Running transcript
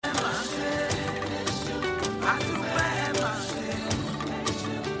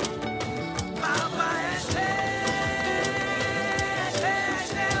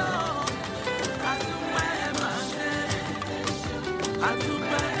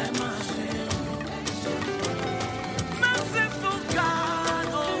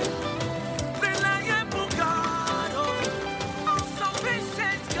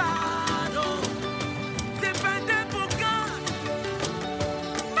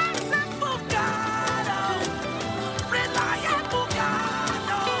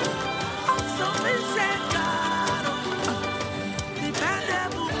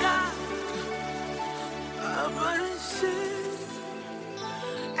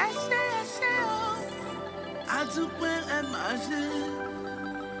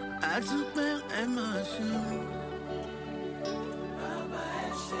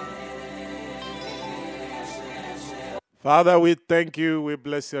Father, we thank you. We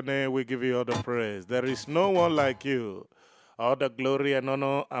bless your name. We give you all the praise. There is no one like you. All the glory and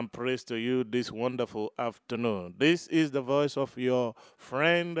honor and praise to you this wonderful afternoon. This is the voice of your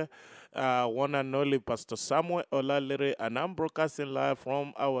friend, one and only Pastor Samuel Olalere, and I'm broadcasting live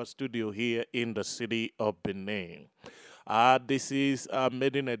from our studio here in the city of Benin. This is a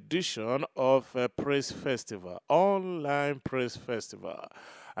maiden edition of a Praise Festival, online Praise Festival.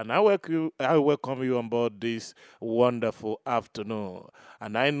 And I welcome you on board this wonderful afternoon.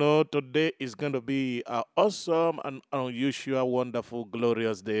 And I know today is going to be an awesome and unusual, wonderful,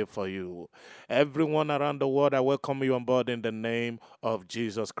 glorious day for you. Everyone around the world, I welcome you on board in the name of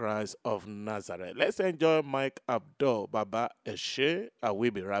Jesus Christ of Nazareth. Let's enjoy Mike Abdul Baba Eshe. I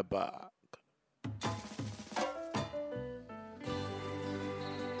will be right back.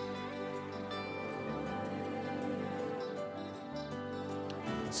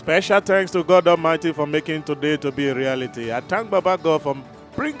 Special thanks to God Almighty for making today to be a reality. I thank Baba God for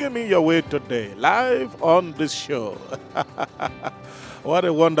bringing me your way today, live on this show. What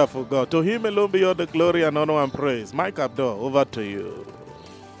a wonderful God. To him alone be all the glory and honor and praise. Mike Abdul, over to you.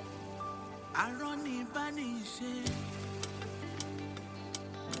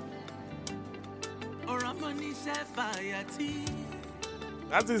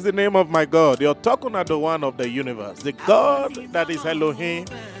 That is the name of my God. You're talking at the one of the universe, the God that is Elohim,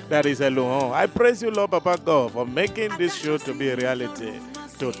 that is Elohim. I praise you, Lord Papa God, for making this show to be a reality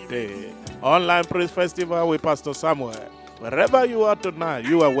today. Online Praise Festival with Pastor Samuel. Wherever you are tonight,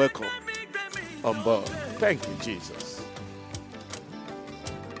 you are welcome on board. Thank you, Jesus.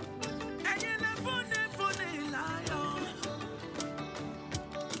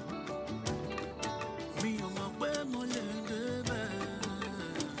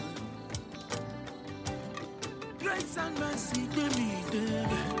 Grace and mercy, give me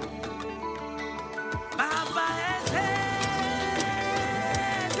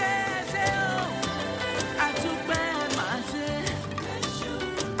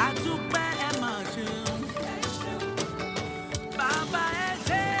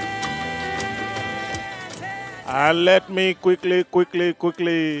And let me quickly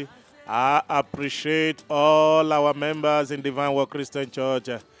appreciate all our members in Divine Word Christian Church.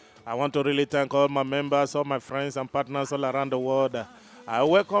 I want to really thank all my members, all my friends and partners all around the world. I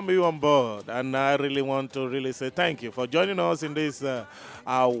welcome you on board, and I really want to really say thank you for joining us in this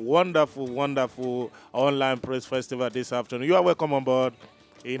wonderful online praise festival this afternoon. You are welcome on board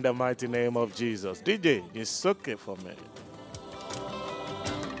in the mighty name of Jesus. DJ, it's okay for me.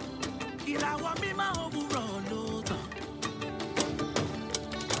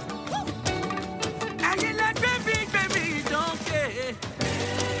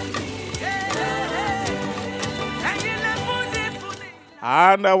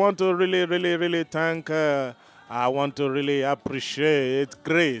 And I want to really thank, I want to really appreciate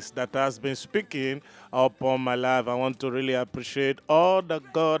Grace that has been speaking upon my life. I want to really appreciate all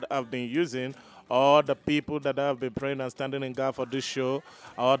that God have been using, all the people that have been praying and standing in God for this show,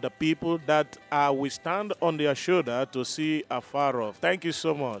 all the people that we stand on their shoulder to see afar off. Thank you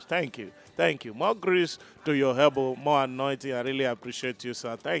so much. Thank you. Thank you. More grace to your elbow, more anointing. I really appreciate you,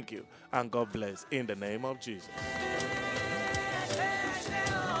 sir. Thank you. And God bless in the name of Jesus.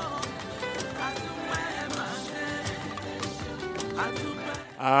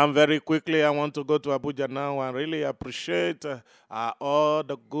 Very quickly, I want to go to Abuja now and really appreciate all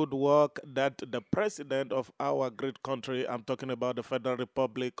the good work that the president of our great country, I'm talking about the Federal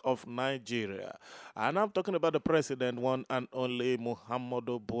Republic of Nigeria, and I'm talking about the president, one and only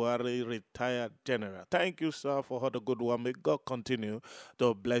Muhammadu Buhari, retired general. Thank you, sir, for all the good work. May God continue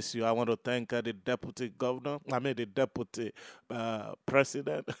to bless you. I want to thank the deputy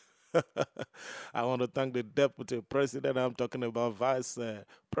president. I want to thank the deputy president. I'm talking about vice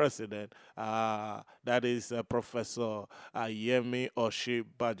president. That is Professor Yemi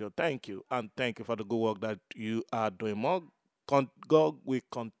Oshibajo. Thank you. And thank you for the good work that you are doing. More God will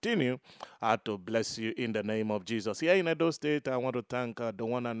continue to bless you in the name of Jesus. Here in Edo State, I want to thank the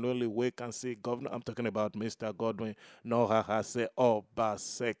one and only Wake and See governor. I'm talking about Mr. Godwin Nohahase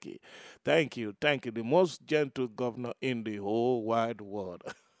Obaseki. Thank you. Thank you. The most gentle governor in the whole wide world.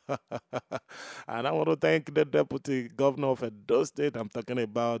 And I want to thank the Deputy Governor of Edo State. I'm talking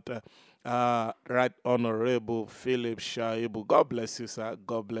about Right Honorable Philip Shaibu. God bless you, sir.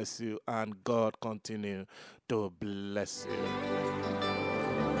 God bless you, and God continue to bless you.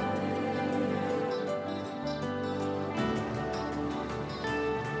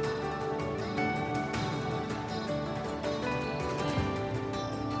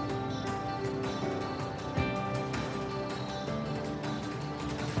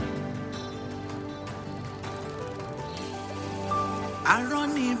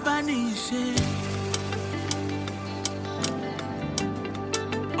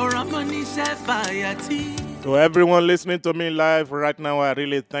 To everyone listening to me live right now, I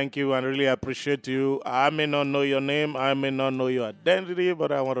really thank you and really appreciate you. I may not know your name, I may not know your identity,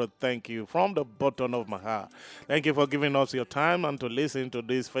 but I want to thank you from the bottom of my heart. Thank you for giving us your time and to listen to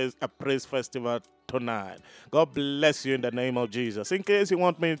this praise festival tonight. God bless you in the name of Jesus. In case you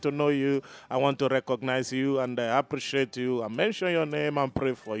want me to know you, I want to recognize you and appreciate you and mention your name and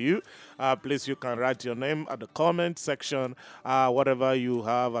pray for you. Please, you can write your name at the comment section, whatever you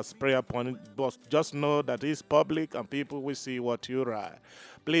have as prayer point. But just know that it's public and people will see what you write.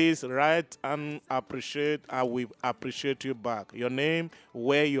 Please write and appreciate. I will appreciate you back. Your name,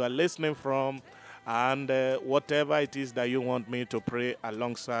 where you are listening from, and whatever it is that you want me to pray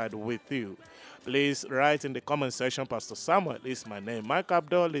alongside with you. Please write in the comment section. Pastor Samuel is my name. Mike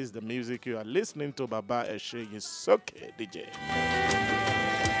Abdul is the music you are listening to. Baba Eshe Yisoke DJ.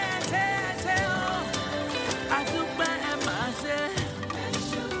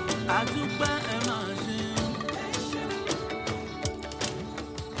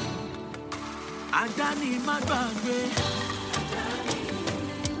 Adani magbagbe,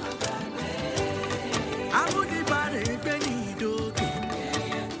 amúnibàrè gbé ní ìdókè,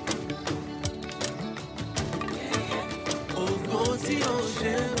 ògo tí ó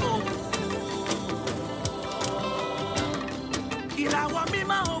ṣe bò, ìràwọ̀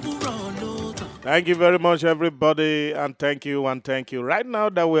mímọ́ òwúrọ̀ ló tàn. Thank you very much, everybody, and thank you and thank you. Right now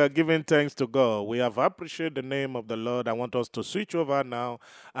that we are giving thanks to God, we have appreciated the name of the Lord. I want us to switch over now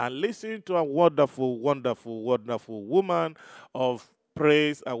and listen to a wonderful, wonderful, wonderful woman of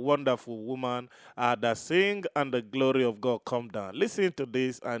praise, a wonderful woman that sing and the glory of God come down. Listen to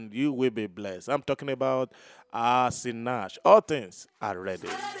this and you will be blessed. I'm talking about Sinach. All things are ready.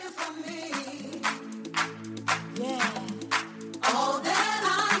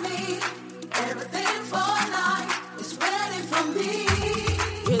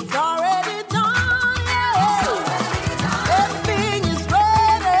 It's already done, yeah. Everything is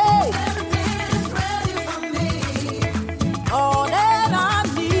ready. Everything is ready for me. All that I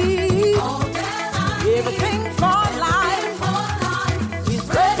need. Everything for life is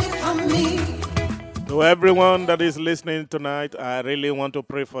ready for me. To everyone that is listening tonight, I really want to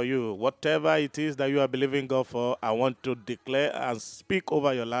pray for you. Whatever it is that you are believing God for, I want to declare and speak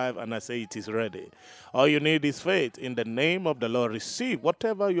over your life, and I say it is ready. All you need is faith. In the name of the Lord, receive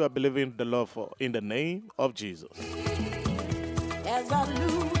whatever you are believing the Lord for. In the name of Jesus. As I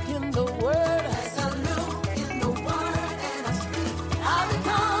look in the word, and I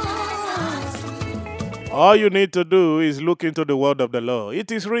speak, all you need to do is look into the word of the Lord.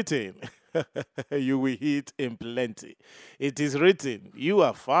 It is written. You will eat in plenty. It is written, you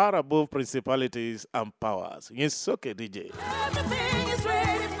are far above principalities and powers. Yes, okay, DJ. everything is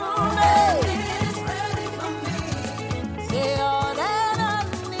ready for me. Say all that I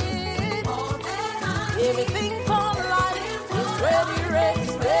need. Everything for life is ready.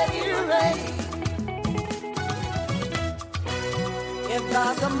 It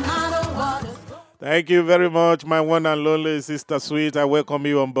doesn't matter what is. Thank you very much, my one and lonely Sister Sweet. I welcome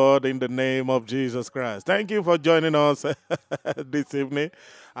you on board in the name of Jesus Christ. Thank you for joining us this evening.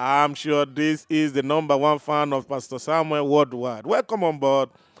 I'm sure this is the #1 fan of Pastor Samuel worldwide. Welcome on board,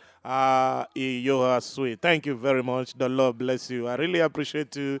 Yoha Sweet. Thank you very much. The Lord bless you. I really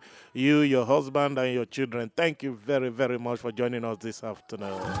appreciate you, your husband, and your children. Thank you very, very much for joining us this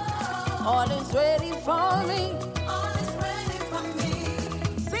afternoon. All is ready for me. All is ready for me.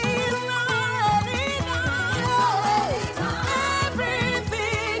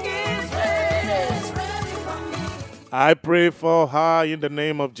 I pray for her in the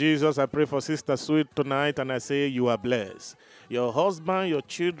name of Jesus. I pray for Sister Sweet tonight, and I say you are blessed. Your husband, your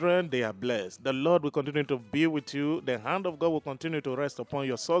children, they are blessed. The Lord will continue to be with you. The hand of God will continue to rest upon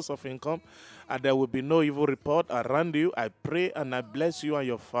your source of income, and there will be no evil report around you. I pray and I bless you and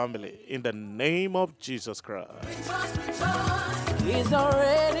your family in the name of Jesus Christ. It's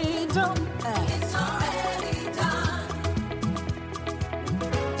already done. It's already done.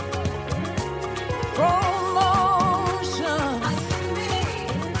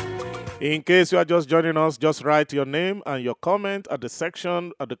 In case you are just joining us, just write your name and your comment at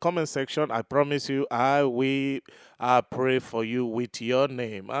the comment section. I promise you, I will pray for you with your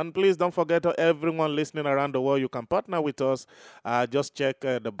name. And please don't forget, everyone listening around the world, you can partner with us. Just check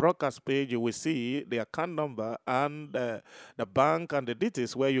the broadcast page. You will see the account number and the bank and the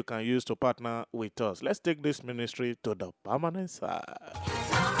details where you can use to partner with us. Let's take this ministry to the permanent side.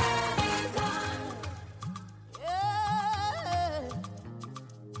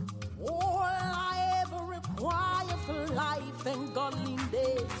 Life and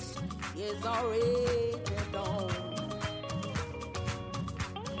godliness is already done.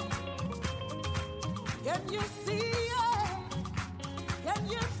 Can you see it? Can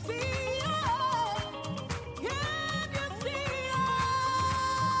you see it? Can you see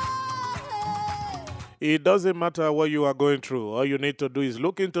it? It doesn't matter what you are going through. All you need to do is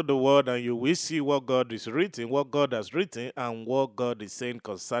look into the word and you will see what God is written, what God has written, and what God is saying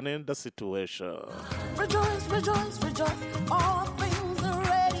concerning the situation. Rejoice, rejoice, rejoice. All things are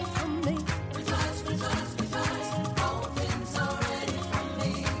ready for me. Rejoice, rejoice, rejoice. All things are ready for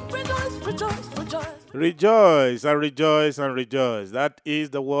me. Rejoice, rejoice, rejoice. Rejoice and rejoice and rejoice. That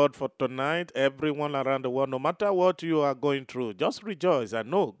is the word for tonight. Everyone around the world, no matter what you are going through, just rejoice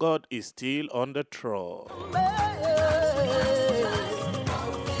and know God is still on the throne.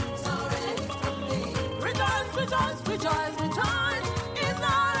 Rejoice, rejoice, rejoice, rejoice. It's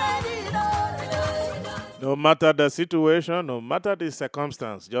already done. No matter the situation, no matter the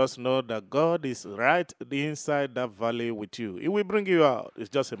circumstance, just know that God is right inside that valley with you. He will bring you out. It's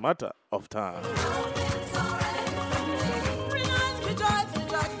just a matter of time.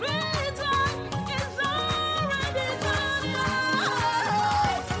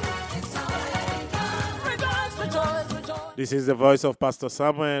 This is the voice of Pastor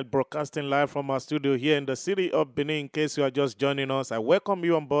Samuel, broadcasting live from our studio here in the city of Benin. In case you are just joining us, I welcome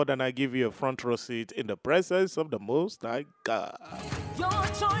you on board and I give you a front row seat in the presence of the Most High God. Your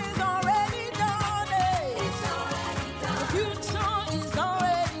choice already done. It's already done. The future is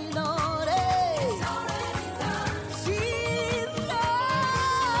already done. It's already done. She's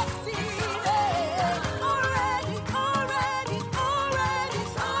seated. Already.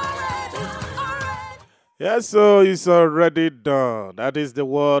 Yes, so it's already done. That is the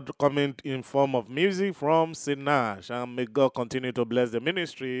word coming in form of music from Sinach. And may God continue to bless the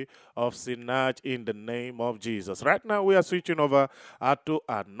ministry of Sinach in the name of Jesus. Right now, we are switching over to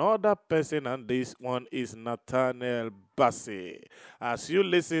another person, and this one is Nathaniel Bassi. As you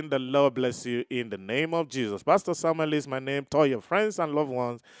listen, the Lord bless you in the name of Jesus. Pastor Samuel is my name. Tell your friends and loved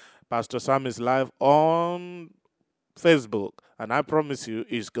ones. Pastor Sam is live on Facebook, and I promise you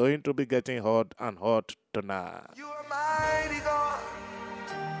it's going to be getting hot and hot tonight. You are mighty God,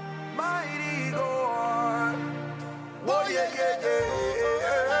 mighty God. Oh yeah, yeah, yeah.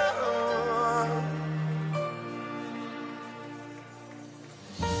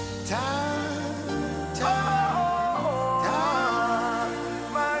 Time,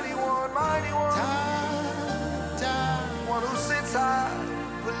 mighty one, time. One who sits high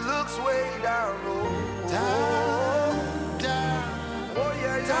but looks way down low. Oh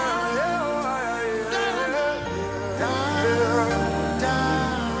yeah, yeah, yeah.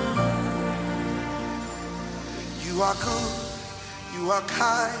 You are good, you are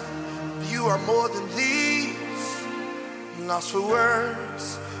kind, you are more than these. Lost for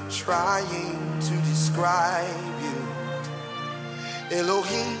words, trying to describe you.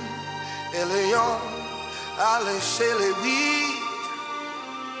 Elohim, Elion, Ale Shelewi.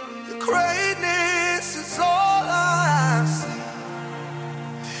 Your greatness is all I see.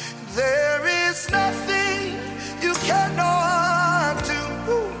 There is nothing you cannot do.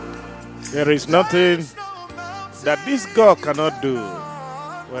 There is nothing that this God cannot do.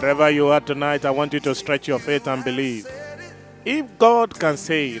 Wherever you are tonight, I want you to stretch your faith and believe. If God can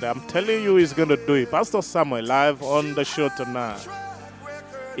say it, I'm telling you He's going to do it. Pastor Samuel live on the show tonight.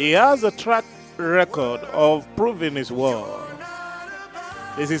 He has a track record of proving His word.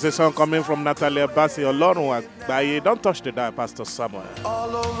 This is a song coming from Natalia Bassi. Olorun Agbaye. Don't touch the dial, Pastor Samuel.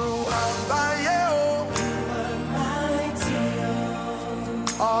 Olorun Agbaye,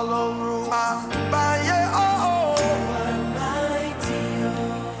 Olorun Agbaye,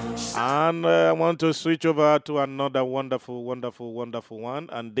 And I want to switch over to another wonderful one.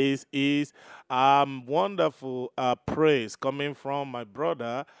 And this is wonderful praise coming from my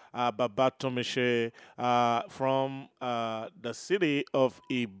brother, Babatomishe, from the city of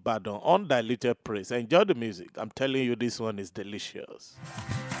Ibadan. Undiluted praise. Enjoy the music. I'm telling you, this one is delicious.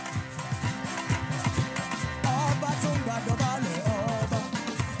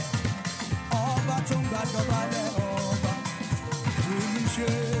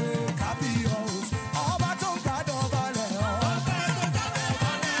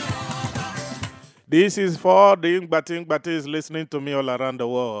 This is for the Ingbatis listening to me all around the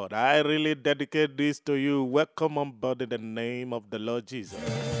world. I really dedicate this to you. Welcome on board in the name of the Lord Jesus.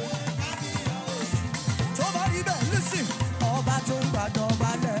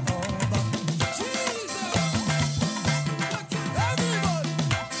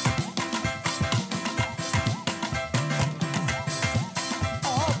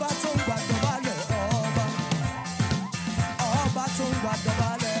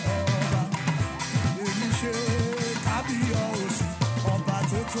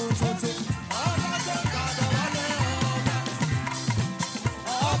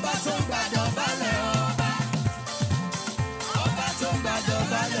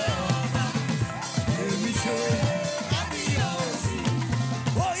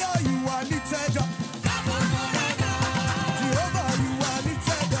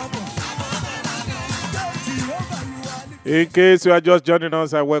 In case you are just joining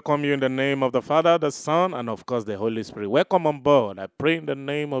us, I welcome you in the name of the Father, the Son, and of course the Holy Spirit. Welcome on board. I pray in the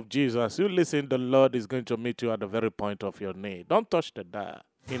name of Jesus. As you listen, the Lord is going to meet you at the very point of your need. Don't touch the dial.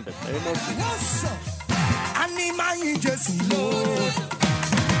 In the name of Jesus.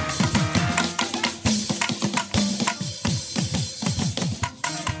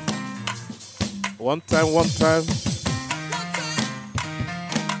 One time.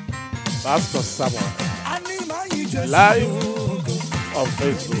 Pastor Samuel. Live on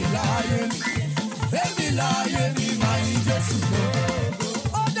Facebook.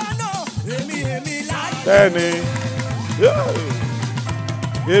 Benny.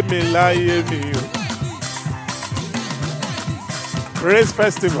 Praise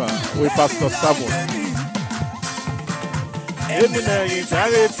Festival with Pastor Samuel.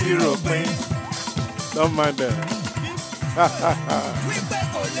 Don't mind them.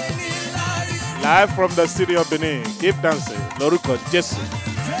 Live from the city of Benin. Keep dancing. Lórúkọ Jésù.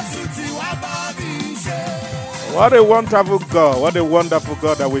 What a wonderful God. What a wonderful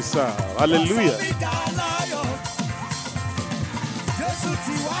God that we serve. Hallelujah.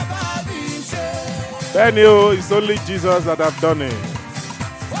 Then it's only Jesus that have done it.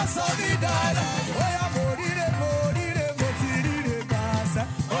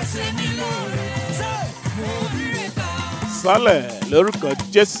 Sálẹ̀ lórúkọ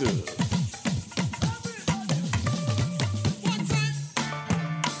Jésù.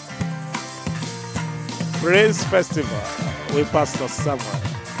 Praise Festival with Pastor Samuel.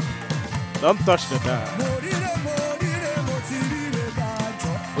 Don't touch the dial.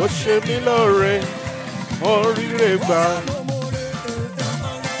 Ó ṣe mí lóore, mo ríre gbà.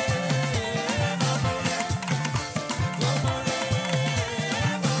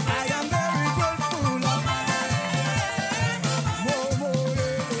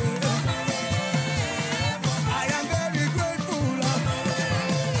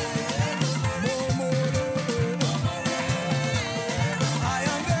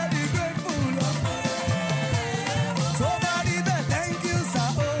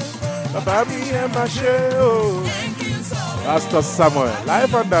 Pastor Samuel,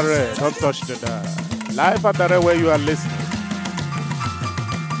 live and direct, don't touch the dial. Live and direct where you are listening.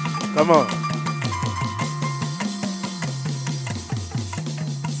 Come on.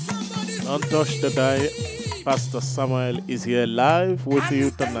 Don't touch the dial. Pastor Samuel is here live with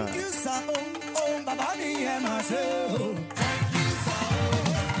you tonight.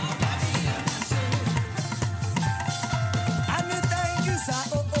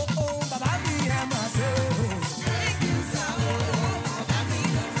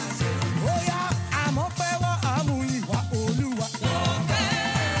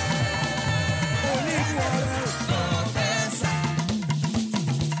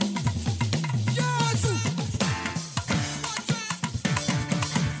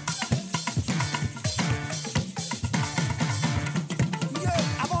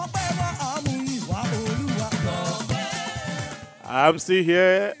 I'm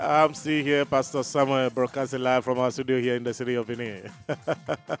still here, Pastor Samuel, broadcasting live from our studio here in the city of Benin.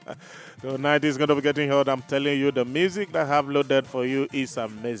 Tonight is going to be getting hot. I'm telling you, the music that I have loaded for you is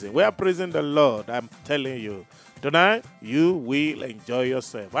amazing. We are praising the Lord, I'm telling you. Tonight, you will enjoy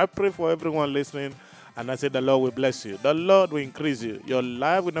yourself. I pray for everyone listening, and I say the Lord will bless you. The Lord will increase you. Your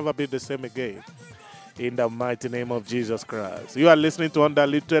life will never be the same again. In the mighty name of Jesus Christ. You are listening to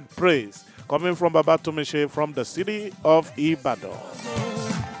Undiluted Praise, coming from Babatumishe from the city of Ibadan.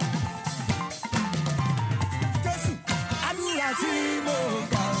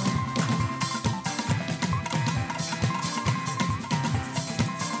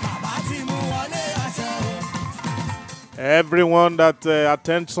 Everyone that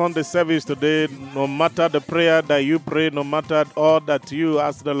attends Sunday service today, no matter the prayer that you pray, no matter all that you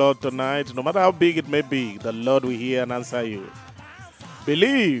ask the Lord tonight, no matter how big it may be, the Lord will hear and answer you.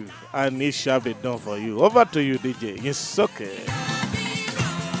 Believe, and it shall be done for you. Over to you, DJ. It's okay.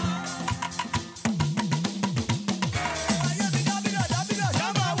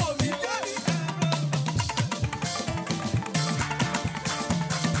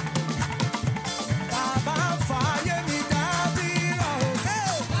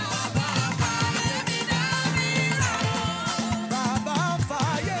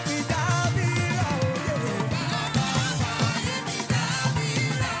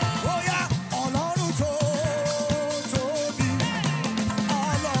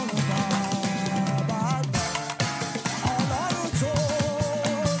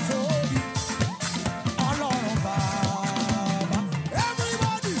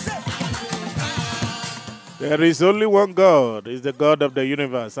 There is only one God, is the God of the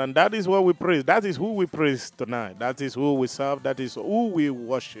universe, and that is what we praise. That is who we praise tonight. That is who we serve. That is who we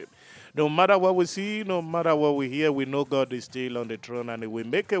worship. No matter what we see, no matter what we hear, we know God is still on the throne, and He will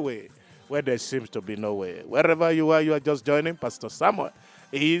make a way where there seems to be no way. Wherever you are just joining. Pastor Samuel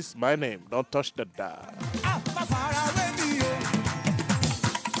is my name. Don't touch the dial.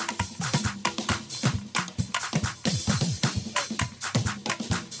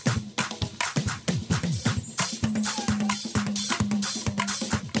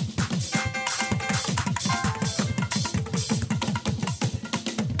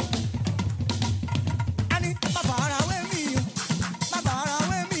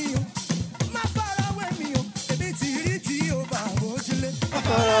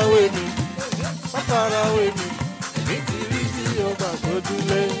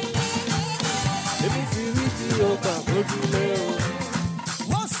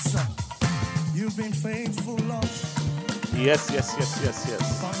 You've been faithful, Lord. Yes. From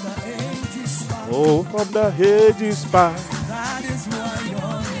the ages past. Oh, from the ages past. That is why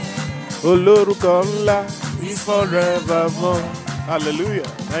your name. Olórúkọ ńlá is forevermore. Hallelujah.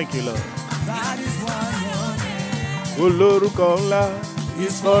 Thank you, Lord. That is why your name. Olórúkọ ńlá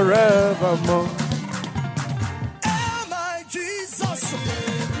is forevermore. Oh my Jesus.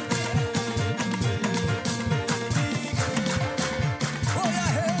 Oh yeah,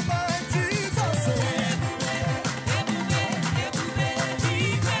 hey my Jesus.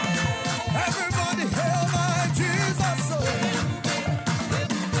 Everybody hail my Jesus. Oh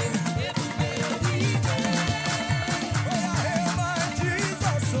yeah, hail my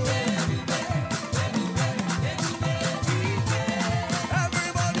Jesus.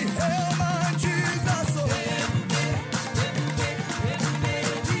 Everybody hail my Jesus.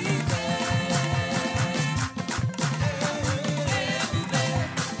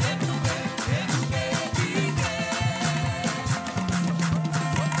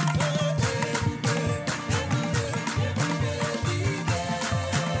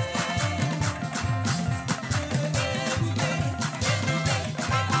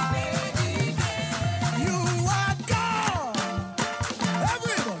 You are God.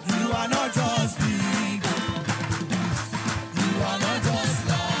 Everybody, you are not just big. You are not just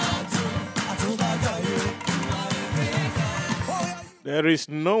large. There is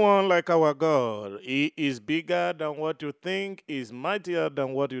no one like our God. He is bigger than what you think, He is mightier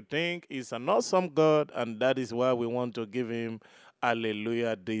than what you think. He's an awesome God, and that is why we want to give Him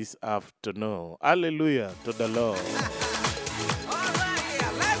hallelujah this afternoon. Hallelujah to the Lord. All right,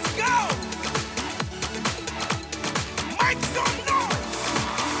 yeah, let's go. Make some noise.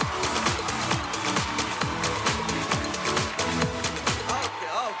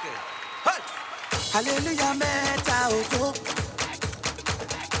 Okay. Hey. Hallelujah, meta oko.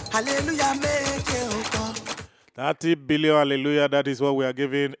 Hallelujah, make oko. 30 billion hallelujah, that is what we are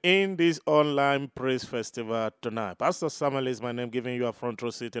giving in this online praise festival tonight. Pastor Samuel is my name, giving you a front row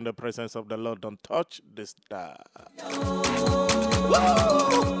seat in the presence of the Lord. Don't touch this dial. Come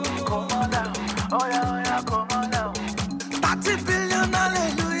on now. Oh yeah, come on now. 30 billion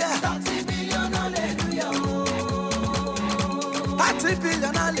hallelujah. 30 billion hallelujah. 30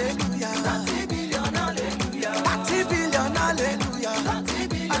 billion hallelujah. 30 billion hallelujah. 30 billion hallelujah. 30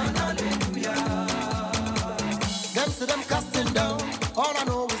 billion hallelujah. Them say them casting down. All I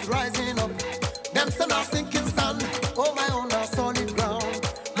know is rising up. Them say not sinking sand. Oh my own are solid ground.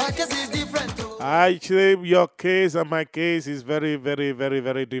 My case is different too. Actually, your case and my case is very, very, very,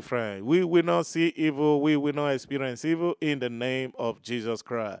 very different. We will not see evil. We will not experience evil in the name of Jesus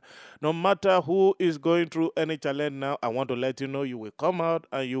Christ. No matter who is going through any challenge now, I want to let you know you will come out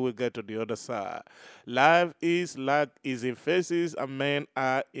and you will get to the other side. Life is like is in phases and men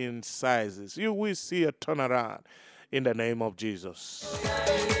are in sizes. You will see a turnaround in the name of Jesus.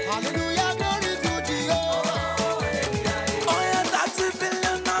 Hallelujah, glory to Jehovah. Oh yeah, 30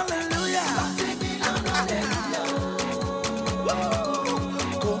 billion hallelujah. 30 billion hallelujah.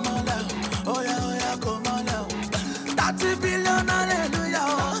 Come on now. Oh yeah, come on now. 30 billion hallelujah.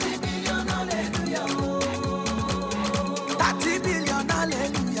 30 billion hallelujah. 30 billion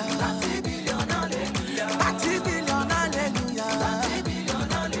hallelujah. 30 billion hallelujah. 30 billion hallelujah. 30 billion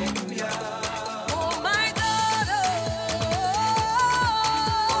hallelujah. Oh my God, oh.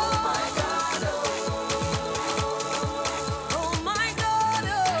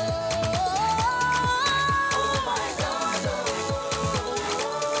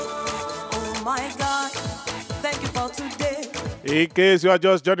 In case you are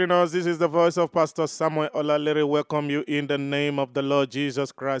just joining us, this is the voice of Pastor Samuel Olalere. Welcome you in the name of the Lord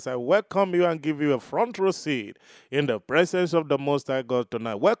Jesus Christ. I welcome you and give you a front row seat in the presence of the Most High God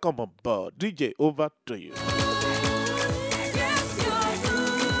tonight. Welcome aboard. DJ, over to you.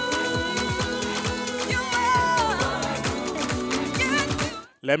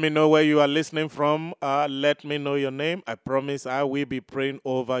 Let me know where you are listening from. Let me know your name. I promise I will be praying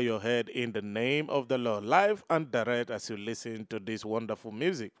over your head in the name of the Lord, live and direct, as you listen to this wonderful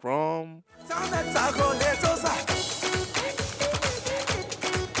music from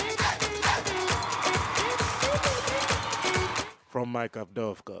Mike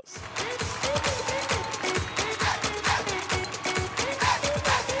Abdo, of course.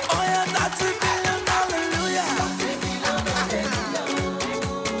 Oh yeah, that's it.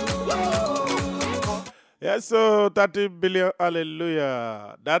 Yes, so 30 billion,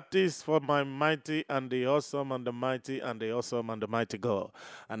 hallelujah. That is for my mighty and the awesome and the mighty and the awesome and the mighty God.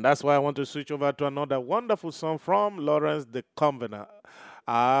 And that's why I want to switch over to another wonderful song from Lawrence the Convener,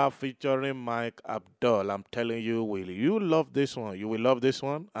 featuring Mike Abdul. I'm telling you, will you love this one? You will love this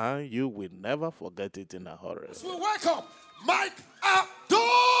one, and you will never forget it in a hurry. So welcome, Mike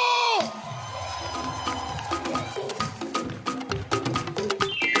Abdul!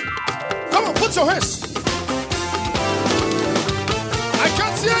 Come on, put your hands. I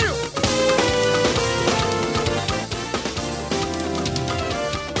can't hear you.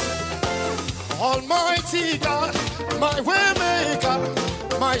 Almighty God, my way maker,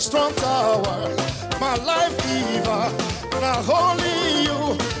 my strong tower, my life giver, not only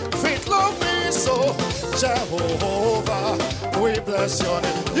you, fit love me so, Jehovah, we bless your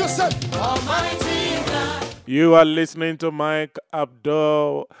name. You said, Almighty God. You are listening to Mike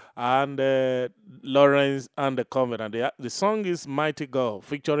Abdul and Lawrence and the Covenant. The song is Mighty God,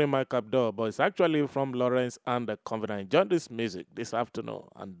 featuring Mike Abdul, but it's actually from Lawrence and the Covenant. Enjoy this music this afternoon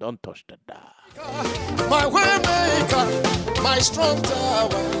and don't touch the dial. My way maker, my strong tower,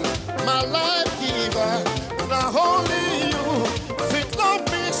 my life giver, not only you, fit love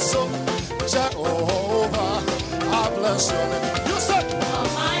me so, Jehovah, I bless your name. You said,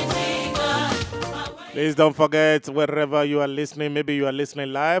 Almighty God. Please don't forget, wherever you are listening, maybe you are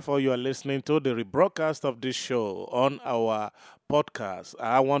listening live or you are listening to the rebroadcast of this show on our podcast.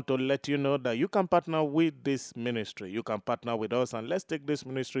 I want to let you know that you can partner with this ministry. You can partner with us, and let's take this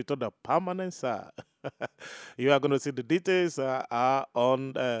ministry to the permanent side. You are going to see the details are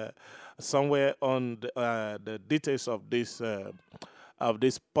on somewhere on the details of this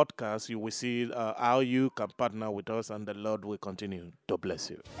podcast. You will see how you can partner with us, and the Lord will continue to bless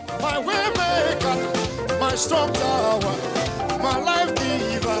you. My way maker, my strong tower, my life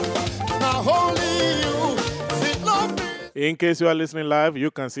giver, now only you, fit love me. In case you are listening live,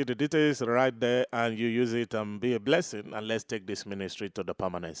 you can see the details right there, and you use it and be a blessing. And let's take this ministry to the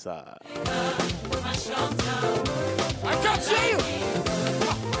permanent side. I can't hear you.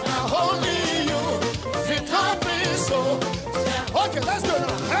 Now only you, fit love me so. Okay, let's go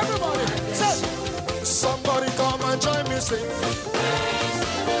now. Everybody, say, somebody come and join me, sing.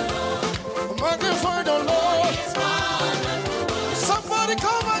 Magnify the Lord. Somebody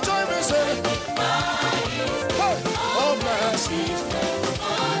come and join me, sing. Oh, mercy.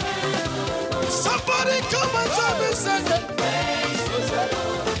 Somebody come and join me, sing.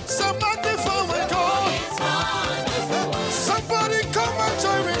 So magnify my God. Somebody come and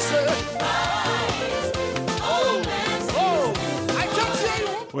join me, sing.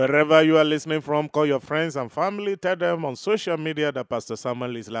 Wherever you are listening from, call your friends and family. Tell them on social media that Pastor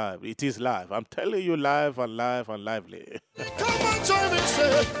Samuel is live. It is live. I'm telling you, live and live and lively. Come on, join me,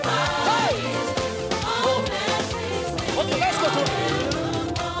 say, hey! Okay, let's go to it.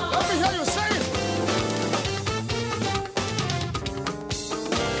 Let me hear you say it.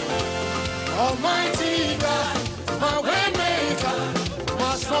 Almighty God, my way maker,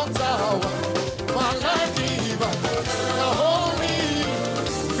 my strong tower, my life giver, now only you,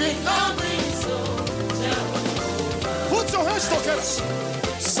 fit love me so. Put your hands together.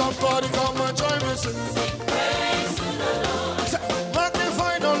 Somebody come and join me, say,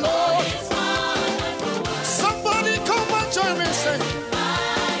 magnify the Lord. Somebody come and join me, say,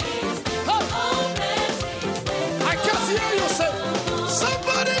 I can't hear you say,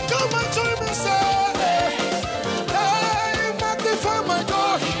 somebody come and join me, say, hey, magnify my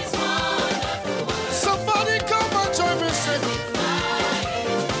God. Somebody come and join me, say,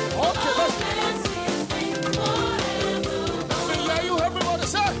 okay, let me hear you, everybody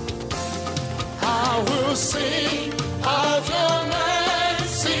say, I will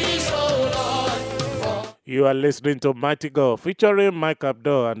You are listening to Mighty God featuring Mike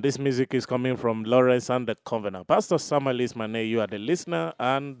Abdul, and this music is coming from Lawrence and the Covenant. Pastor Samuel is my name. You are the listener,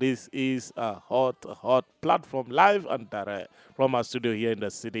 and this is a hot platform, live and direct from our studio here in the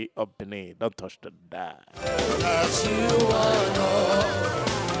city of Benin. Don't touch the dial.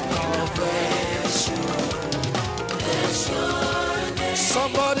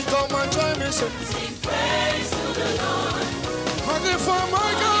 Somebody come and join me, sing praise to the Lord. Magnify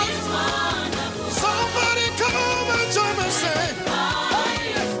my God. Somebody come and join me, sing.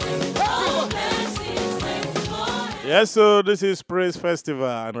 Yes, so this is Praise Festival,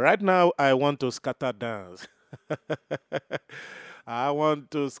 and right now I want to scatter dance. I want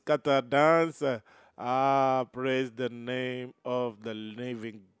to scatter dance. Praise the name of the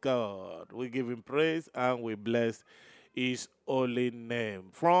living God. We give him praise and we bless his holy name.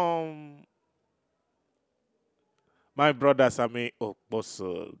 From my brother Sami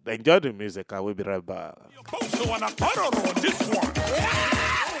Okposo. Enjoy the music. I will be right back. This one. Are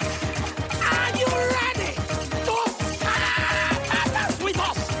you ready to dance with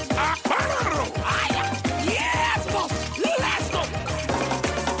us? Yes, boss. Let's go.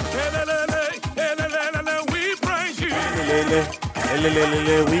 We praise you.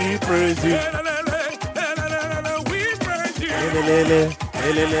 We praise you. We praise you. We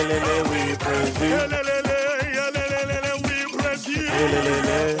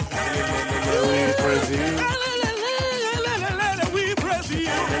praise you. We praise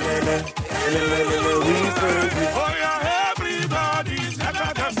you. Oh yeah, everybody's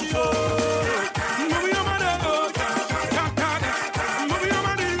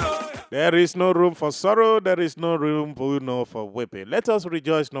There is no room for sorrow. There is no room for weeping. Let us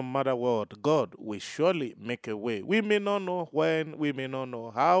rejoice no matter what. God will surely make a way. We may not know when, we may not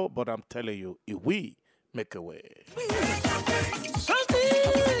know how, but I'm telling you, He will make a way.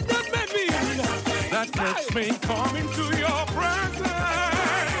 Something that makes me come into your presence.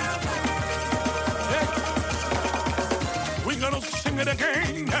 Yeah. We're gonna sing it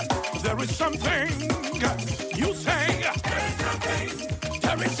again. There is something you say.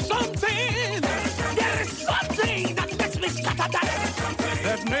 There is something that makes me scatter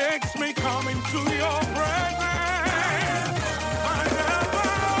that makes me come into your presence.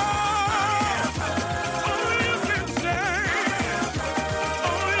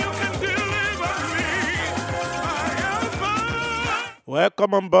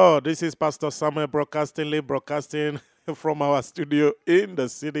 Welcome on board. This is Pastor Samuel broadcasting from our studio in the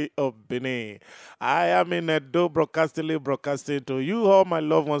city of Benin. I am in Edo broadcasting to you, all my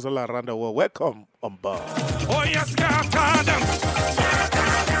loved ones all around the world. Welcome on board. Oh yes,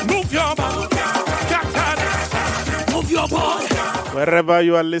 move your body, move your body. Wherever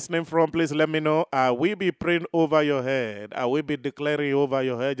you are listening from, please let me know. I will be praying over your head. I will be declaring over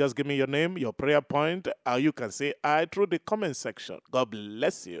your head. Just give me your name, your prayer point. You can say I through the comment section. God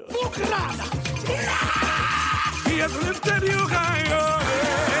bless you. He has lifted you higher.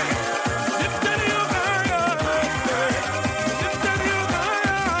 Lifted you higher. Lifted you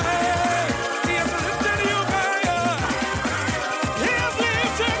higher. He has lifted you higher. He has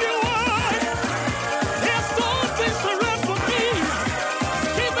lifted you high. He has done things to rest for me.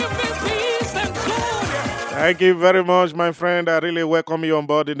 Giving me peace and joy. Thank you very much, my friend. I really welcome you on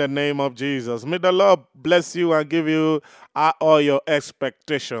board in the name of Jesus. May the Lord bless you and give you all your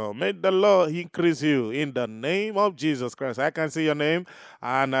expectation. May the Lord increase you in the name of Jesus Christ. I can see your name,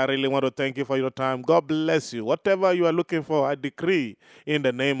 and I really want to thank you for your time. God bless you. Whatever you are looking for, I decree in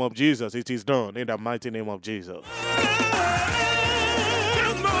the name of Jesus, it is done in the mighty name of Jesus.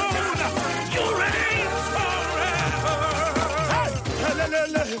 Come on, you reign forever.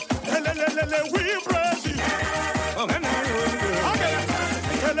 We praise you. We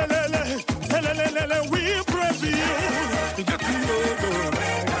praise you.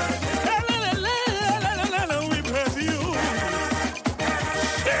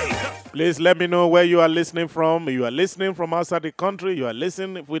 Please let me know where you are listening from. You are listening from outside the country. You are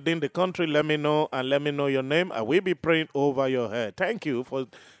listening within the country. Let me know and let me know your name. I will be praying over your head. Thank you for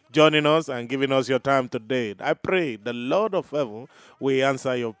joining us and giving us your time today. I pray the Lord of heaven will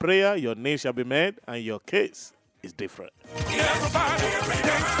answer your prayer. Your name shall be made and your case is different. Everybody,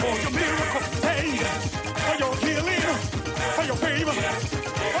 thanks for your miracle. Hey, for your healing, for your favor,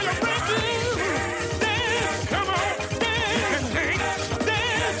 for your breakthrough. Dance, come on, dance,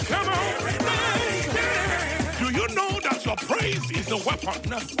 dance, come on, dance. Do you know that your praise is a weapon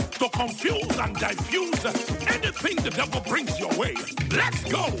to confuse and diffuse anything the devil brings your way? Let's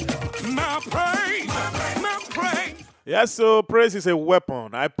go. My praise, my praise. Yes, so praise is a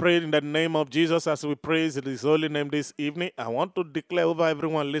weapon. I pray in the name of Jesus as we praise His holy name this evening. I want to declare over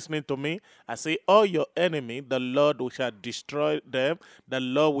everyone listening to me. I say, all your enemy, the Lord shall destroy them. The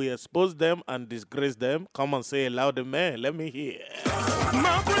Lord will expose them and disgrace them. Come on, say aloud, amen. Let me hear.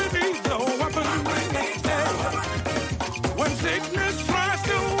 My praise is a weapon. When sickness tries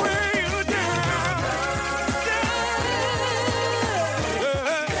to weigh you down.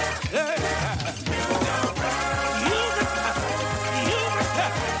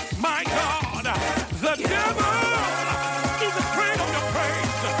 My God, the devil is afraid of your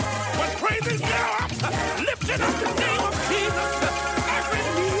praise. When praises go up, lifting up the name of Jesus, every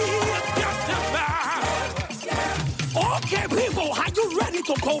knee is justified. Okay, people, are you ready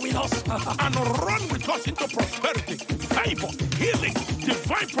to go with us and run with us into prosperity, favor, healing,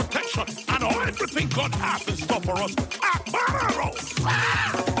 divine protection, and everything God has in store for us? Abararo!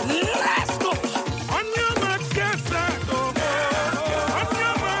 Let's go! On your mark, get set, go, go. On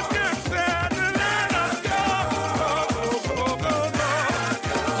your mark, get set, let us go. Go, go, go, go.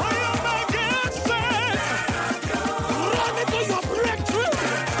 On your mark, get set. Run into your breakthrough.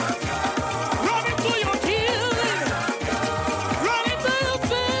 Run into your healing. Run into your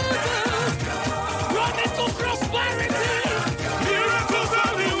favor. Run into prosperity. Miracles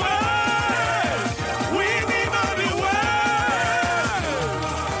are the way. We need all the way.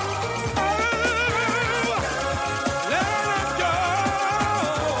 Let us go.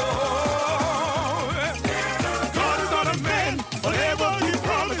 God is not a man. Whatever He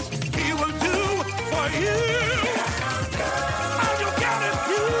promised, He will do for you. And you got it,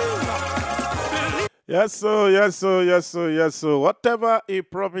 you. Believe. Yes, so, yes, so, yes, so, yes, so. Whatever He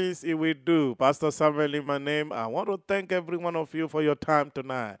promised, He will do. Pastor Samuel, in my name, I want to thank every one of you for your time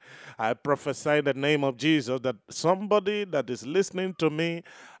tonight. I prophesy in the name of Jesus that somebody that is listening to me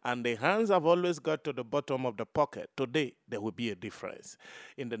and the hands have always got to the bottom of the pocket, today there will be a difference.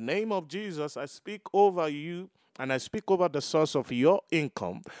 In the name of Jesus, I speak over you. And I speak over the source of your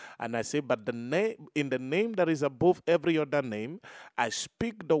income, and I say, but the name in the name that is above every other name, I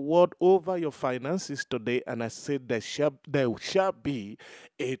speak the word over your finances today, and I say there shall be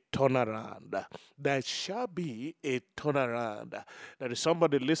a turnaround. There shall be a turnaround. There is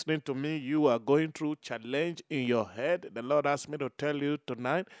somebody listening to me. You are going through challenge in your head. The Lord asked me to tell you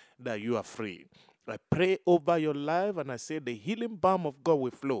tonight that you are free. I pray over your life, and I say the healing balm of God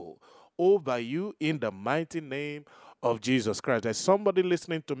will flow over you in the mighty name of Jesus Christ. There's somebody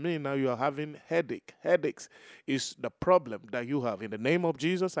listening to me now, you are having headaches is the problem that you have. In the name of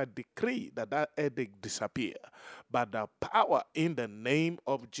Jesus, I decree that headache disappear by the power in the name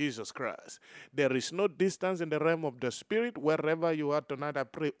of Jesus Christ. There is no distance in the realm of the spirit. Wherever you are tonight, I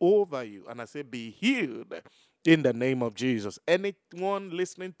pray over you and I say be healed in the name of Jesus. Anyone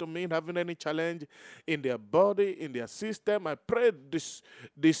listening to me having any challenge in their body, in their system, I pray this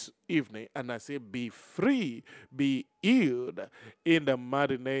evening and I say be free, be healed in the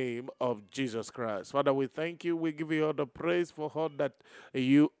mighty name of Jesus Christ. Father, we thank you. We give you all the praise for all that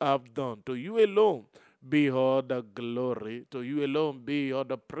you have done. To you alone be all the glory. To you alone be all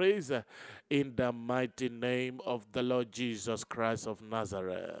the praise in the mighty name of the Lord Jesus Christ of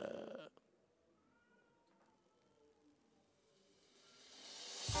Nazareth.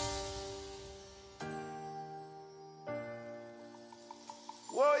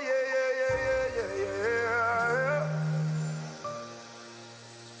 Whoa, yeah, yeah, yeah, yeah, yeah, yeah.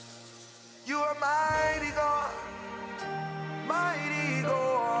 You are mighty God, mighty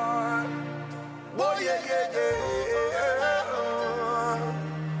God. Whoa, yeah, yeah, yeah, yeah.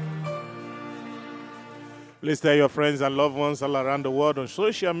 Please tell your friends and loved ones all around the world on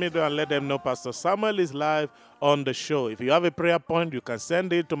social media and let them know Pastor Samuel is live on the show. If you have a prayer point, you can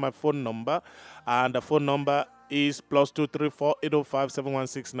send it to my phone number, and the phone number is +234 805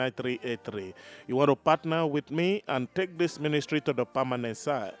 716 9383. You want to partner with me and take this ministry to the permanent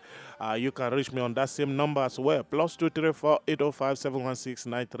side, you can reach me on that same number as well, +234 805 716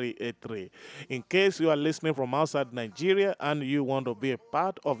 9383. In case you are listening from outside Nigeria and you want to be a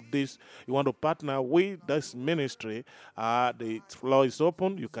part of this, you want to partner with this ministry, the floor is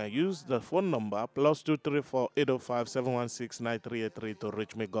open. You can use the phone number +234 805 716 9383 to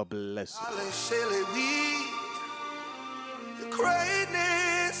reach me. God bless you. Your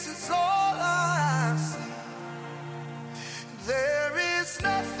greatness is all I see. There is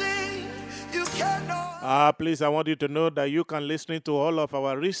nothing you cannot. Please, I want you to know that you can listen to all of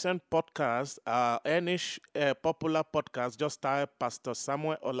our recent podcasts, any popular podcast. Just type Pastor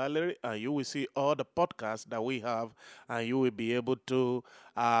Samuel Olalere, and you will see all the podcasts that we have, and you will be able to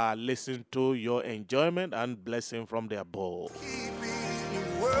listen to your enjoyment and blessing from the above. Keeping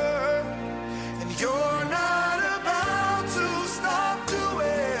your word, and you're not about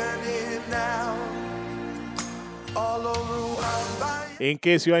In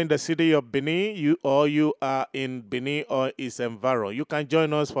case you are in the city of Benin, you are in Benin or its environment, you can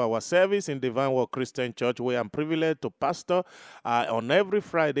join us for our service in Divine World Christian Church, where I'm privileged to pastor on every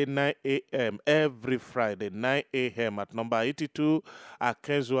Friday 9 a.m. Every Friday 9 a.m. at number 82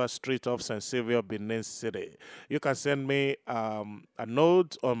 Akezua Street of St. Xavier, Benin City. You can send me a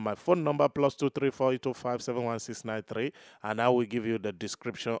note on my phone number +23482571693, and I will give you the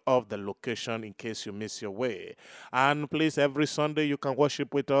description of the location in case you miss your way. And please, every Sunday you can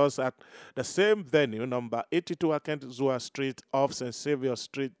worship with us at the same venue, number 82 Akezua Street of St. Xavier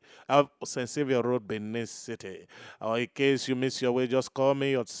Road, Benin City. Or in case you miss your way, just call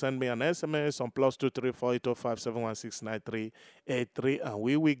me or send me an SMS on +23482571693 and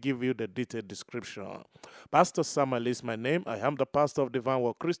we will give you the detailed description. Pastor Samuel is my name. I am the pastor of Divine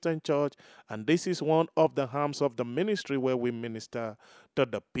World Christian Church, and this is one of the arms of the ministry where we minister to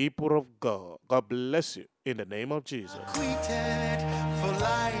the people of God. God bless you in the name of Jesus. Acquitted for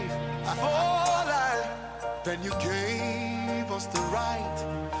life, then you gave us the right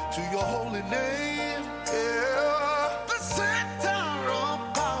to your holy name. Yeah. The center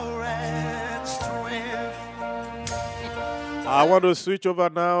of power and strength. I want to switch over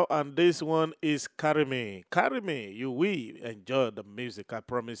now, and this one is Carry Me. Carry Me. You will enjoy the music, I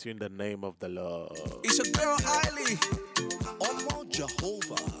promise you, in the name of the Lord. It's your girl Eiley, Omo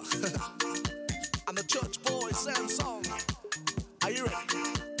Jehovah, and the church boy Samsung. Are you ready?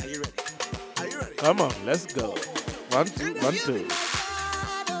 Are you ready? Are you ready? Come on, let's go. 1, 2, 1, 2.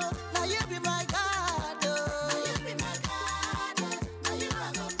 Now you be my God, now you be my God, now you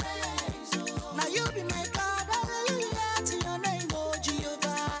are the praise. Now you be my God, hallelujah to your name, oh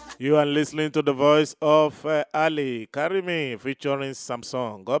Jehovah. You are listening to the voice of Ali. Carry Me, featuring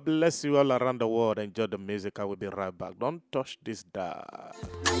Samsung. God bless you all around the world. Enjoy the music. I will be right back. Don't touch this dial.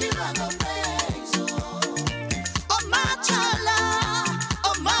 Now you are the praise. Oh my chala,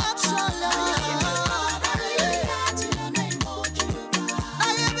 oh my chala. Hallelujah to your name, oh Jehovah.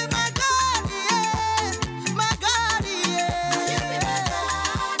 Now you be my God, yeah, my God, yeah. Now you be my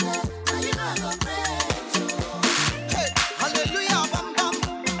God, now you are the praise. Hey, hallelujah, bam bam.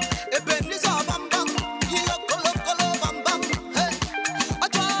 Ebenezer, bam bam. Yo, kolo kolo, bam bam. Hey,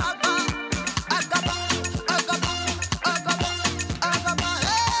 aja agba, agaba, agaba, agaba, agaba.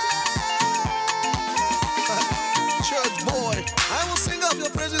 Hey. Church boy, I will sing of your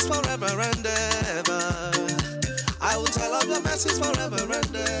praises forever and ever. I will tell of your mercies forever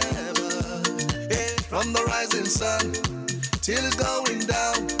and ever. Hey, from the rising sun till it's going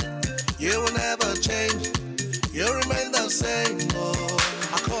down, you will never change. You remain the same. Oh,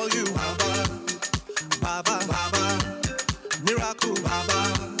 I call you Baba, Baba, Baba, Miracle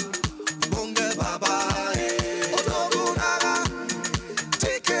Baba, Bunge Baba. eh. Odogu Naga,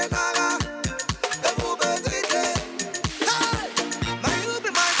 Tike Naga, Ebube Tike. Hey, now you be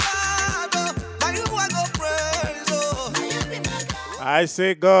my God, oh. Now you I go praise, oh. Now you be my God. I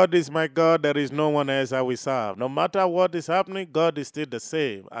say, God is my God. There is no one else I will serve. No matter what is happening, God is still the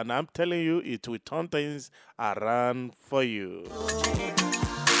same. And I'm telling you, it will turn things around for you. Anywhere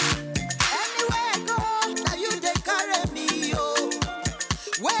I go, now you dey carry me, oh.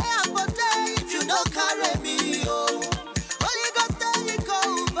 Where I go dey if you no carry me, oh. Holy Ghost take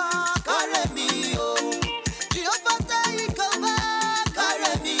over, carry me, oh. Jehovah take over,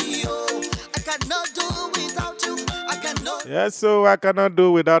 carry me, oh. I cannot do without you. I cannot. Yes, so I cannot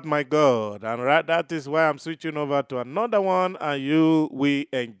do without my God. And right, that is why I'm switching over to another one, and you will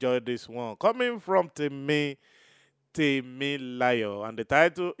enjoy this one. Coming from Temilayo, and the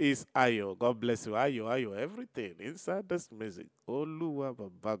title is Ayo. God bless you. Ayo, everything inside this music. Oluwa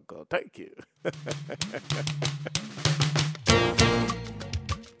Baba God. Thank you.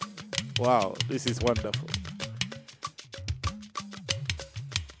 Wow, this is wonderful.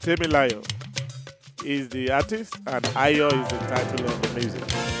 Temilayo is the artist, and Ayo is the title of the music.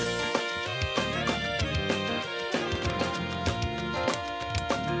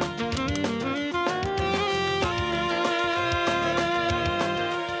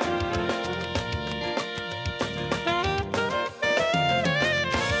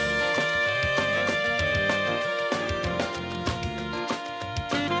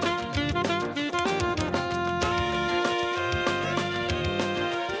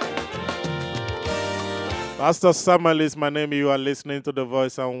 Pastor Samuel is my name. You are listening to the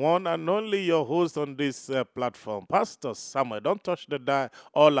voice and one and only your host on this platform. Pastor Samuel, don't touch the dial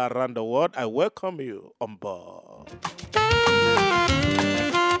all around the world. I welcome you on board.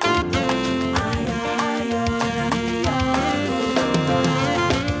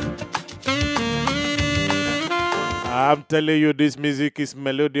 I'm telling you, this music is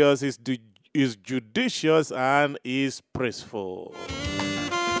melodious. It's is judicious and is praiseful.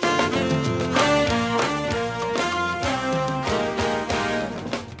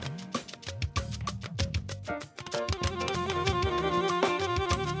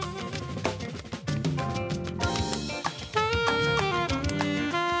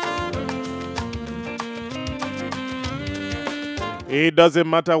 It doesn't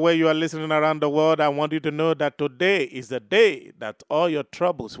matter where you are listening around the world. I want you to know that today is the day that all your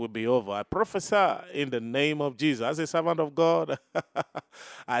troubles will be over. I prophesy in the name of Jesus. As a servant of God,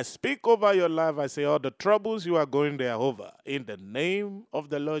 I speak over your life. I say all the troubles you are going, they are over. In the name of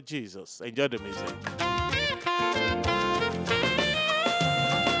the Lord Jesus. Enjoy the music.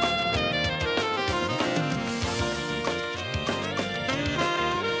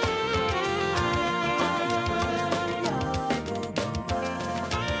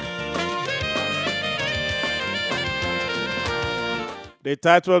 The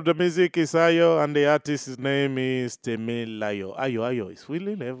title of the music is Ayo, and the artist's name is Temilayo. Ayo is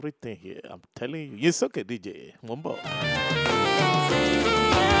feeling everything here. I'm telling you. Yes, okay, DJ. Mumbo.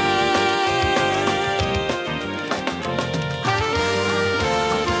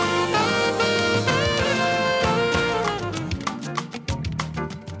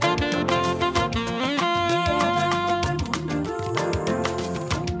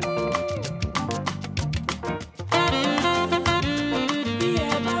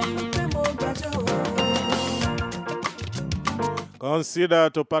 Consider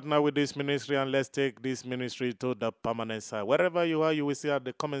to partner with this ministry, and let's take this ministry to the permanent side. Wherever you are, you will see at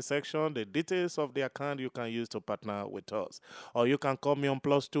the comment section the details of the account you can use to partner with us. Or you can call me on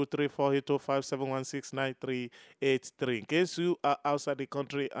 +2348257169383 in case you are outside the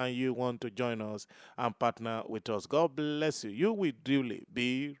country and you want to join us and partner with us. God bless you. You will duly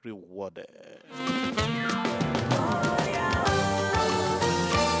be rewarded.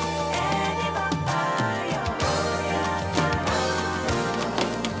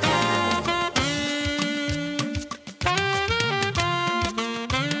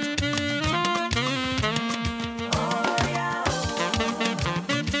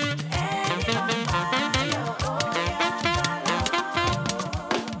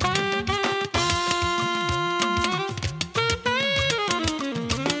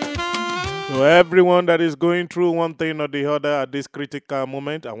 To everyone that is going through one thing or the other at this critical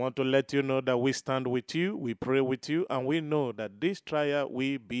moment, I want to let you know that we stand with you, we pray with you, and we know that this trial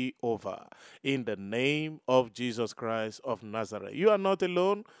will be over. In the name of Jesus Christ of Nazareth. You are not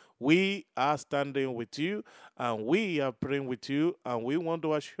alone. We are standing with you, and we are praying with you, and we want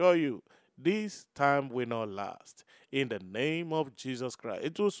to assure you this time will not last. In the name of Jesus Christ.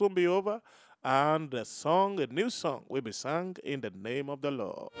 It will soon be over, and a new song, will be sung in the name of the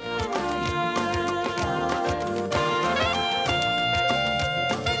Lord.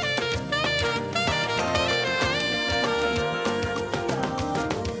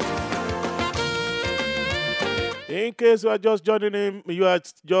 In case you are just joining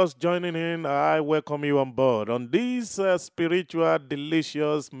in, I welcome you on board on this spiritual,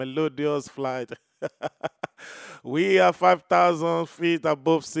 delicious, melodious flight. We are 5,000 feet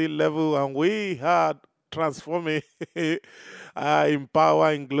above sea level, and we are transforming in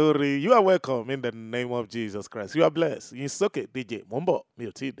power and glory. You are welcome in the name of Jesus Christ. You are blessed. It's okay, DJ Mumbo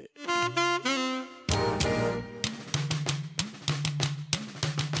Mutide.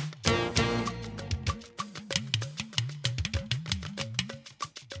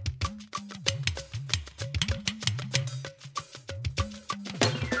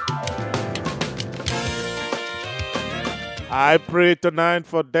 I pray tonight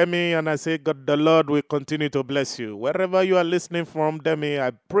for Demi, and I say, God, the Lord will continue to bless you. Wherever you are listening from, Demi,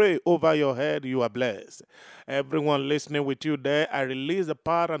 I pray over your head, you are blessed. Everyone listening with you there, I release the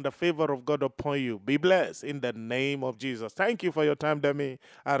power and the favor of God upon you. Be blessed in the name of Jesus. Thank you for your time, Demi.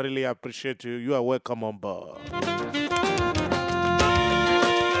 I really appreciate you. You are welcome on board.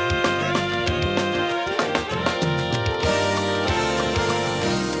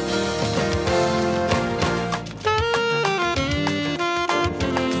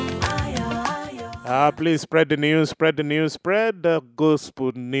 Please spread the news, spread the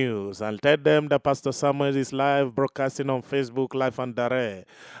gospel news, and tell them that Pastor Samuel is live broadcasting on Facebook, live and direct.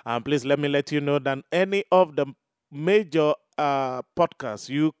 And please let me let you know that any of the major podcasts,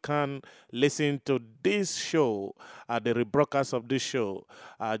 you can listen to this show, the rebroadcast of this show.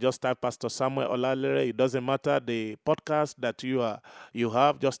 Just type Pastor Samuel Olalere. It doesn't matter the podcast that you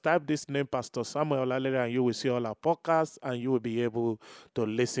have. Just type this name, Pastor Samuel Olalere, and you will see all our podcasts, and you will be able to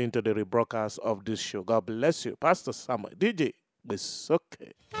listen to the rebroadcast of this show. God bless you, Pastor Samuel. DJ, it's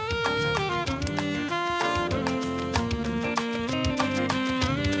okay.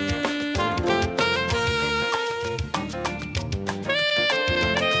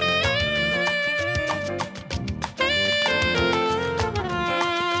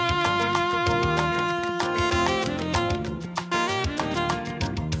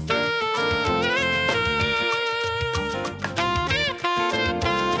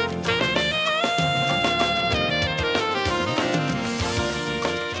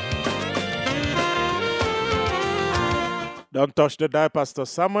 Don't touch the dial, Pastor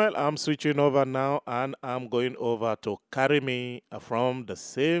Samuel. I'm switching over now and I'm going over to Carry Me from the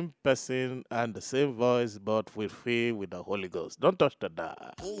same person and the same voice, but with faith with the Holy Ghost. Don't touch the dial.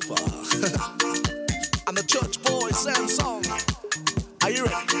 Over. I'm the church boy, Sam Song. Are you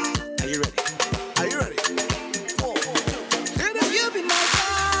ready? Are you ready? Are you ready? Whoa. You be my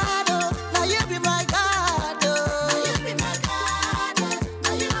God, oh. Now you be my God, oh. Now you be my God, oh.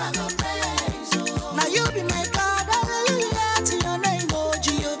 Now you are the praise, oh. Now you be my God, hallelujah to your name, oh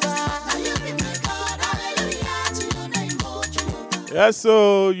Jehovah. Now you be my God, hallelujah to your name, oh Jehovah. Yes,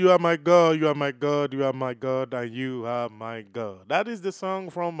 so you are my God, you are my God, you are my God, and you are my God. That is the song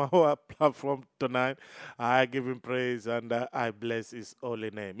from our platform tonight. I give him praise and I bless his holy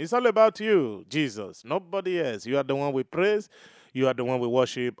name. It's all about you, Jesus, nobody else. You are the one we praise, you are the one we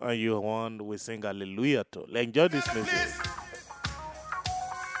worship, and you are the one we sing hallelujah to. Enjoy this music.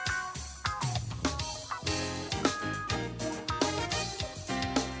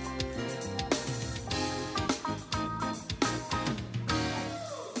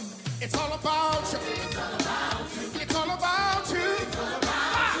 It's all about you. It's all about you. It's all about you.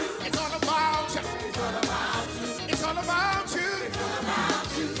 It's all about you. It's all about you. It's all about you. It's all about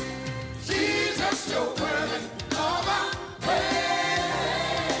you. Jesus, you're worthy of our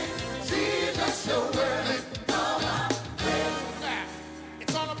praise. Jesus, you're worthy of our praise.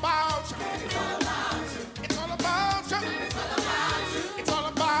 It's all about you. It's all about you. It's all about you. It's all about you. It's all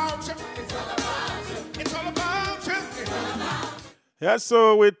about you. It's all about you. It's all about you. It's all about you. Yes,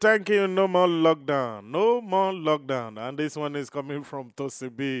 so we thank you. No more lockdown. No more lockdown. And this one is coming from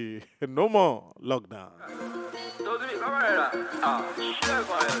Tosibi. No more lockdown.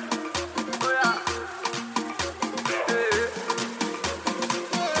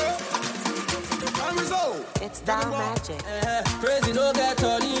 It's down magic. Praise you don't get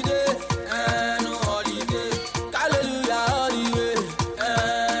holiday. No holiday. Hallelujah, holiday.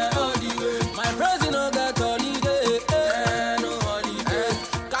 Holiday. My praise you don't get holiday. No holiday.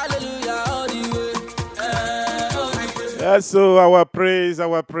 Hallelujah, holiday. Yes, so our praise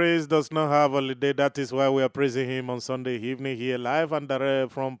does not have holiday. That is why we are praising him on Sunday evening here live and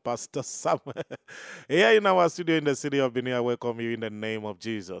direct from Pastor Samuel. Here in our studio in the city of Benin, I welcome you in the name of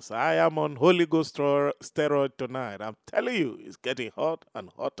Jesus. I am on Holy Ghost steroid tonight. I'm telling you, it's getting hot and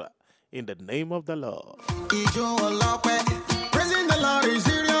hotter in the name of the Lord. Praising the Lord is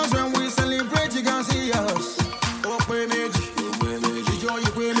serious when we celebrate. You can see us.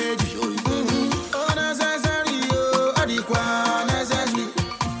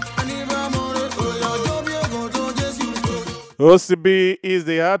 OCB is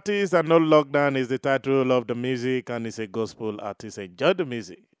the artist and No Lockdown is the title of the music, and it's a gospel artist. Enjoy the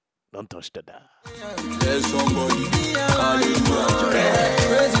music. Don't touch the dial. There's somebody praise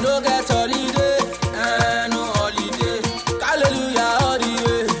you don't get holiday. No holiday. Hallelujah,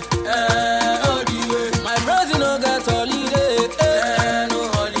 holiday. Holiday. My praise you don't get holiday. No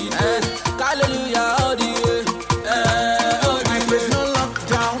holiday. Hallelujah, holiday. My praise no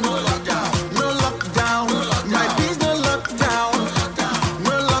lockdown, no lockdown, no lockdown. My peace no lockdown,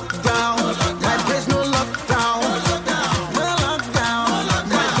 no lockdown. My praise no lockdown, no lockdown.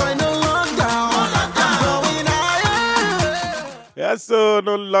 My joy no lockdown. I'm going higher. Yes, so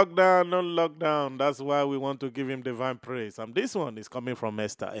no lockdown, no lockdown. That's why we want to give him divine praise. And this one is coming from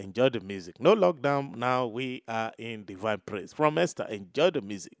Esther. Enjoy the music. No lockdown. Now we are in divine praise. From Esther, enjoy the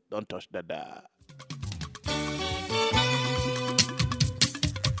music. Don't touch the dial.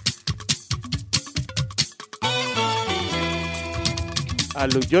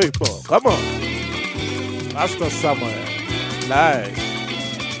 Alujoipo. Come on. Pastor Samuel. Live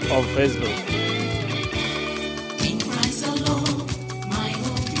on Facebook. In Christ alone, my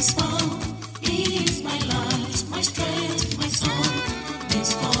hope is found. He is my light, my strength, my song.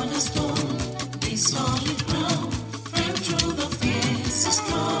 This cornerstone, this solid ground. Frame through the fiercest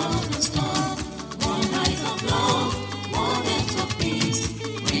strong and storm. One night of love, moment of peace.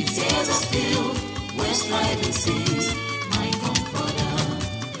 When tears are still, where striving cease. My comforter,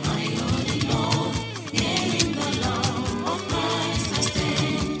 my only Lord. Here in the love of Christ I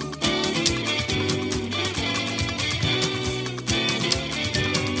stand.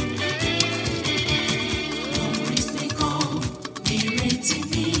 Glories may come, ìrètí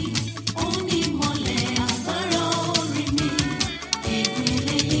mi, onímọ̀lẹ̀ agbára orí mi.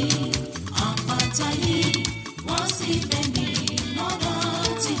 Ìpínlẹ̀ yìí, àpáta yìí, wọ́n sì bẹ̀ mí lọ́nà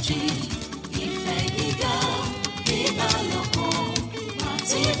àtijì. Ìfẹ́ gíga, ìbálòpọ̀,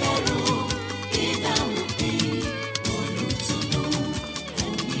 àti bẹ̀rù, ìdààmú bí olùtùnú,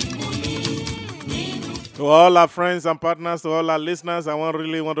 onímọ̀lẹ̀ nínú. To all our friends and partners, to all our listeners, I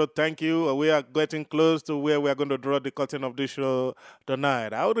really want to thank you. We are getting close to where we are going to draw the curtain of this show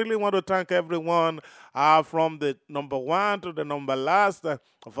tonight. I really want to thank everyone from the number one to the number last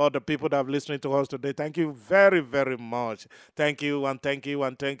for the people that have listened to us today. Thank you very, very much. Thank you and thank you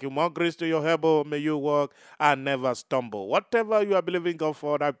and thank you. More grace to your elbow. May you walk and never stumble. Whatever you are believing God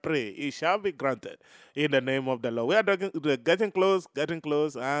for, I pray it shall be granted in the name of the Lord. We are getting close,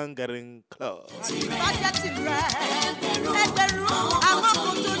 and getting close. Bájẹ́tì rẹ̀ ẹgbẹ̀rún àwọn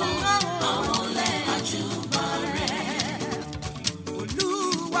kò tó ní ọ̀hún. Àjùbà rẹ̀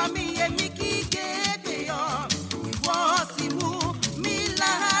Olúwa mi èmi kì í kéde ọ́, ìwọ sì mú mi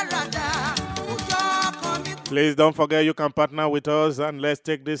lára dá. Òjò kan mi. Please don't forget you can partner with us and let's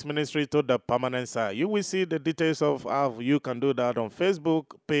take this ministry to the permanent side. You will see the details of how you can do that on Facebook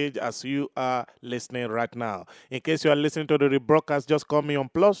page as you are listening right now. In case you are listening to the rebroadcast, just call me on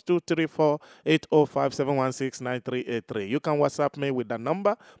 +234 805 716 9383. You can WhatsApp me with that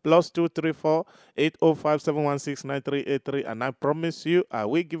number +234 805 716 9383, and I promise you I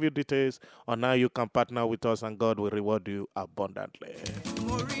will give you details on how you can partner with us and God will reward you abundantly.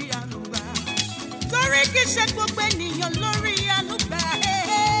 Mo rí àánú gbà. Torí kì í ṣe gbogbo ènìyàn lórí àánú gbà.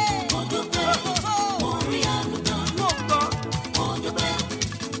 Mo dúpẹ́, mo rí àánú gbà. Mo gbọ́, mo dúpẹ́,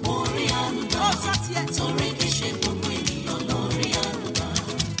 mo rí àánú gbà. Ó sọ tiẹ̀. Torí kì í ṣe gbogbo ènìyàn lórí àánú gbà.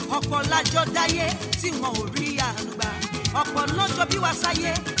 Ọ̀pọ̀ lájọ dáyé tí wọn ò rí àánú gbà. Ọ̀pọ̀ lọ́jọ́ bí wá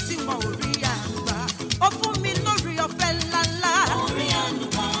sáyé tí wọn ò rí àánú gbà. Ó fún mi lórí ọ̀fẹ́ ńláńlá. Mo rí àánú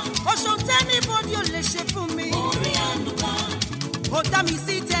gbà. Oṣù tẹ́nibọ́dí ò lè ṣe fún mi. Mo rí àánú gbà. Ó dá mi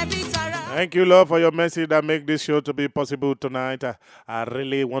sí tẹ̀bí tara. Thank you, Lord, for your mercy that make this show to be possible tonight. I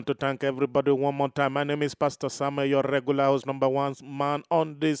really want to thank everybody one more time. My name is Pastor Samuel, your regular host, number one man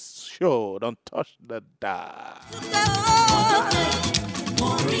on this show. Don't touch the dial.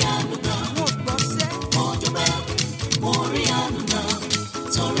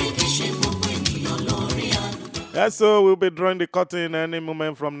 Yes, so we'll be drawing the curtain any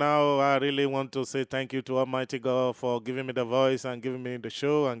moment from now. I really want to say thank you to Almighty God for giving me the voice and giving me the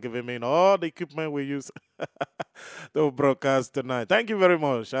show and giving me all the equipment we use to broadcast tonight. Thank you very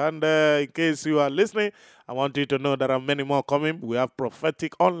much. And in case you are listening, I want you to know there are many more coming. We have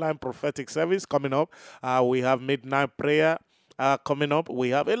online prophetic service coming up. We have midnight prayer coming up. We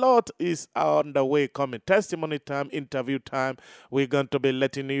have a lot is on the way coming. Testimony time, interview time. We're going to be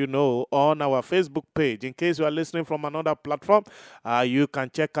letting you know on our Facebook page. In case you are listening from another platform, you can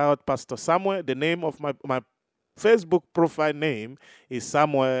check out Pastor Samuel. The name of my Facebook profile name is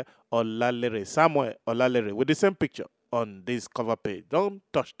Samuel Olalere. Samuel Olalere with the same picture on this cover page. Don't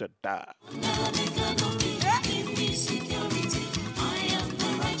touch the dial.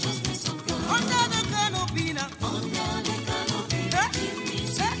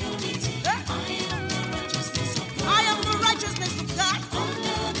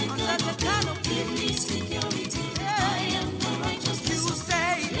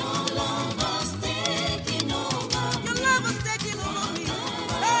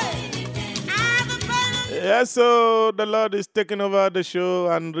 Yes, so the Lord is taking over the show,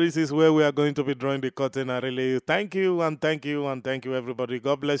 and this is where we are going to be drawing the curtain. I really thank you and thank you and thank you, everybody.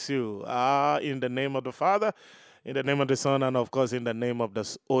 God bless you. In the name of the Father, in the name of the Son, and of course, in the name of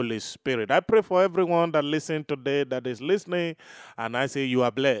the Holy Spirit. I pray for everyone that listens today, that is listening, and I say you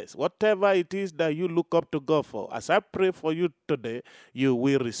are blessed. Whatever it is that you look up to God for, as I pray for you today, you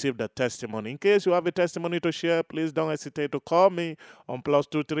will receive the testimony. In case you have a testimony to share, please don't hesitate to call me on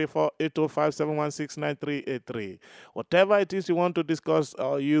 +234 805 716 9383. Whatever it is you want to discuss,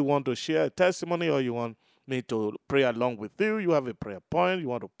 or you want to share a testimony, or you want me to pray along with you, you have a prayer point, you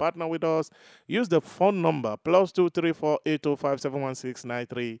want to partner with us, use the phone number +234 805 716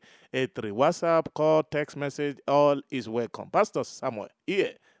 9383. WhatsApp, call, text message, all is welcome. Pastor Samuel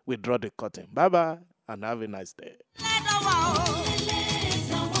here, we draw the curtain. Bye bye and have a nice day.